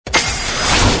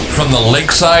from the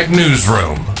Lakeside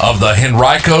Newsroom of the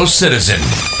Henrico Citizen,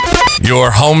 your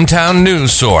hometown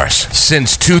news source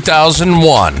since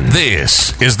 2001.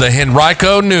 This is the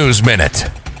Henrico News Minute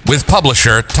with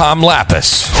publisher Tom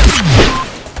Lapis.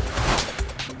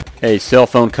 A cell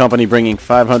phone company bringing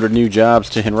 500 new jobs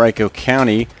to Henrico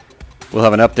County. We'll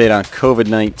have an update on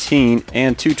COVID-19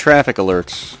 and 2 traffic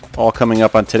alerts, all coming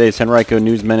up on today's Henrico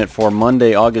News Minute for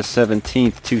Monday, August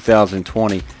 17th,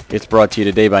 2020. It's brought to you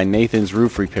today by Nathan's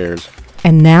Roof Repairs.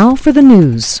 And now for the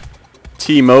news.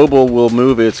 T-Mobile will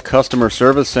move its customer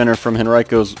service center from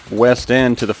Henrico's West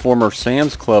End to the former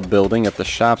Sam's Club building at the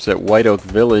shops at White Oak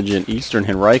Village in eastern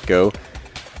Henrico,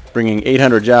 bringing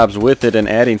 800 jobs with it and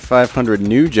adding 500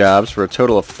 new jobs for a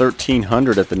total of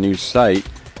 1,300 at the new site.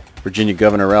 Virginia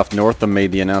Governor Ralph Northam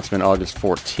made the announcement August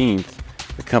 14th.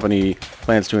 The company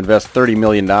plans to invest $30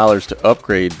 million to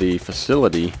upgrade the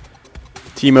facility.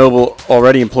 T-Mobile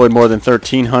already employed more than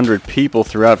 1,300 people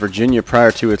throughout Virginia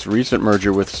prior to its recent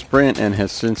merger with Sprint and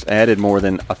has since added more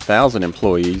than 1,000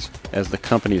 employees as the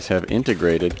companies have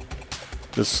integrated.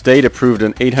 The state approved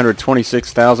an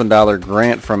 $826,000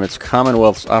 grant from its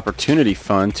Commonwealth's Opportunity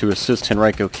Fund to assist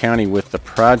Henrico County with the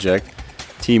project.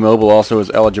 T-Mobile also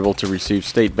is eligible to receive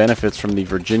state benefits from the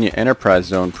Virginia Enterprise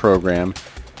Zone program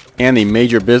and the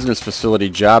Major Business Facility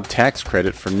Job Tax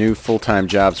Credit for new full-time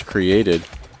jobs created.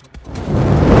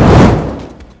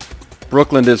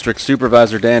 Brooklyn District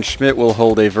Supervisor Dan Schmidt will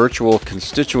hold a virtual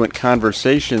constituent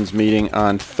conversations meeting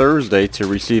on Thursday to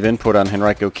receive input on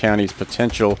Henrico County's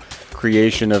potential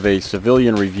creation of a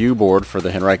civilian review board for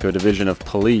the Henrico Division of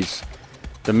Police.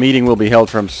 The meeting will be held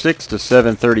from 6 to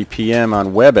 7:30 p.m.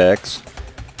 on WebEx.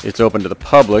 It's open to the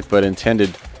public but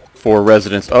intended for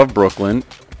residents of Brooklyn.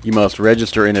 You must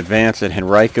register in advance at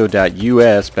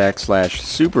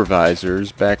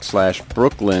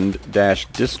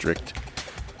henrico.us/supervisors/Brooklyn-district.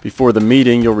 Before the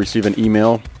meeting, you'll receive an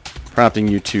email prompting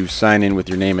you to sign in with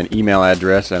your name and email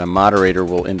address, and a moderator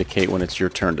will indicate when it's your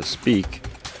turn to speak.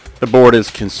 The board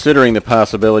is considering the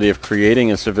possibility of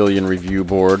creating a civilian review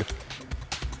board,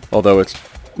 although it's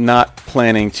not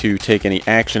planning to take any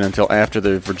action until after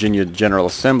the Virginia General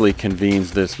Assembly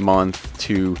convenes this month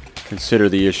to consider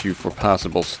the issue for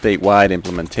possible statewide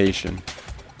implementation.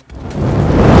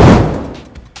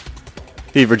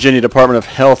 The Virginia Department of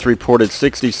Health reported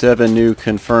 67 new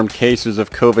confirmed cases of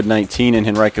COVID-19 in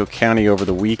Henrico County over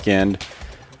the weekend,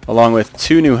 along with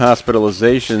 2 new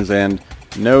hospitalizations and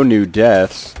no new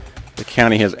deaths. The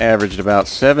county has averaged about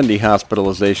 70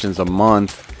 hospitalizations a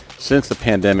month since the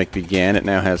pandemic began. It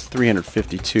now has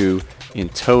 352 in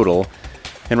total.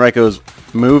 Henrico's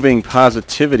moving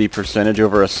positivity percentage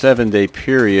over a 7-day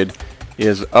period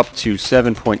is up to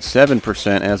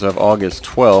 7.7% as of August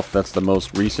 12th. That's the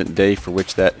most recent day for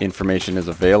which that information is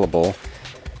available.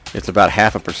 It's about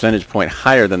half a percentage point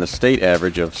higher than the state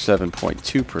average of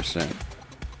 7.2%.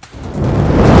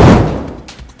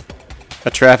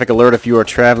 A traffic alert if you are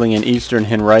traveling in eastern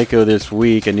Henrico this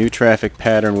week. A new traffic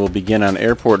pattern will begin on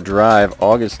Airport Drive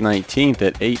August 19th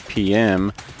at 8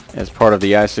 p.m. as part of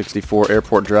the I-64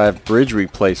 Airport Drive Bridge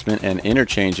Replacement and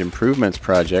Interchange Improvements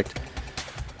Project.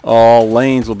 All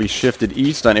lanes will be shifted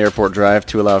east on Airport Drive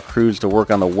to allow crews to work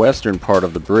on the western part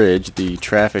of the bridge. The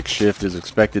traffic shift is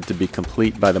expected to be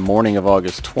complete by the morning of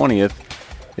August 20th.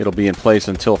 It'll be in place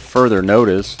until further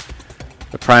notice.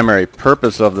 The primary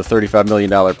purpose of the $35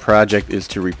 million project is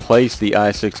to replace the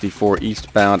I-64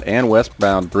 eastbound and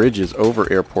westbound bridges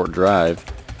over Airport Drive.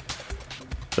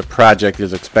 The project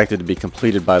is expected to be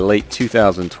completed by late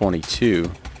 2022.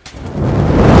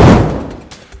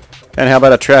 And how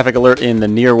about a traffic alert in the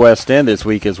near West End this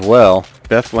week as well?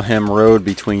 Bethlehem Road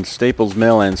between Staples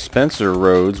Mill and Spencer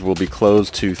Roads will be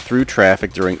closed to through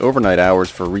traffic during overnight hours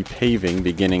for repaving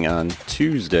beginning on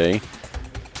Tuesday.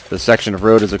 The section of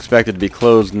road is expected to be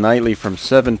closed nightly from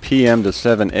 7 p.m. to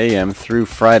 7 a.m. through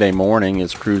Friday morning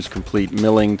as crews complete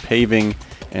milling, paving,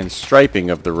 and striping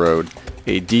of the road.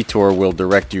 A detour will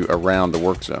direct you around the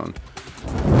work zone.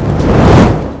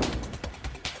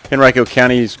 Henrico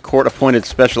County's court-appointed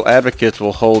special advocates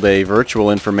will hold a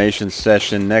virtual information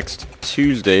session next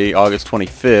Tuesday, August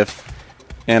 25th,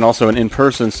 and also an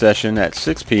in-person session at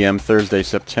 6 p.m. Thursday,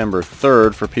 September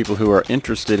 3rd for people who are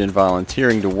interested in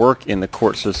volunteering to work in the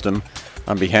court system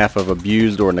on behalf of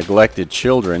abused or neglected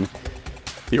children.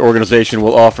 The organization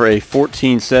will offer a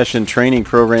 14-session training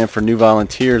program for new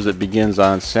volunteers that begins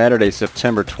on Saturday,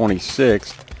 September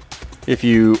 26th. If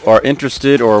you are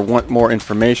interested or want more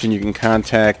information, you can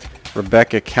contact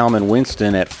Rebecca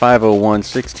Kalman-Winston at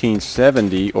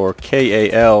 501-1670 or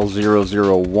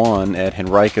KAL001 at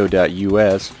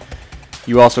henrico.us.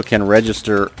 You also can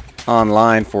register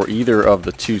online for either of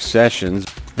the 2 sessions.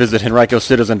 Visit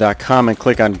henricocitizen.com and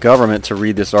click on Government to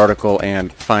read this article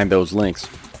and find those links.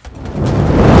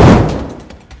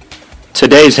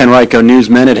 Today's Henrico News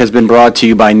Minute has been brought to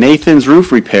you by Nathan's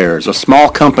Roof Repairs, a small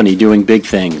company doing big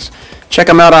things. Check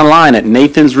them out online at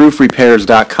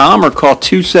nathansroofrepairs.com or call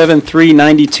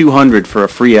 273-9200 for a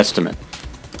free estimate.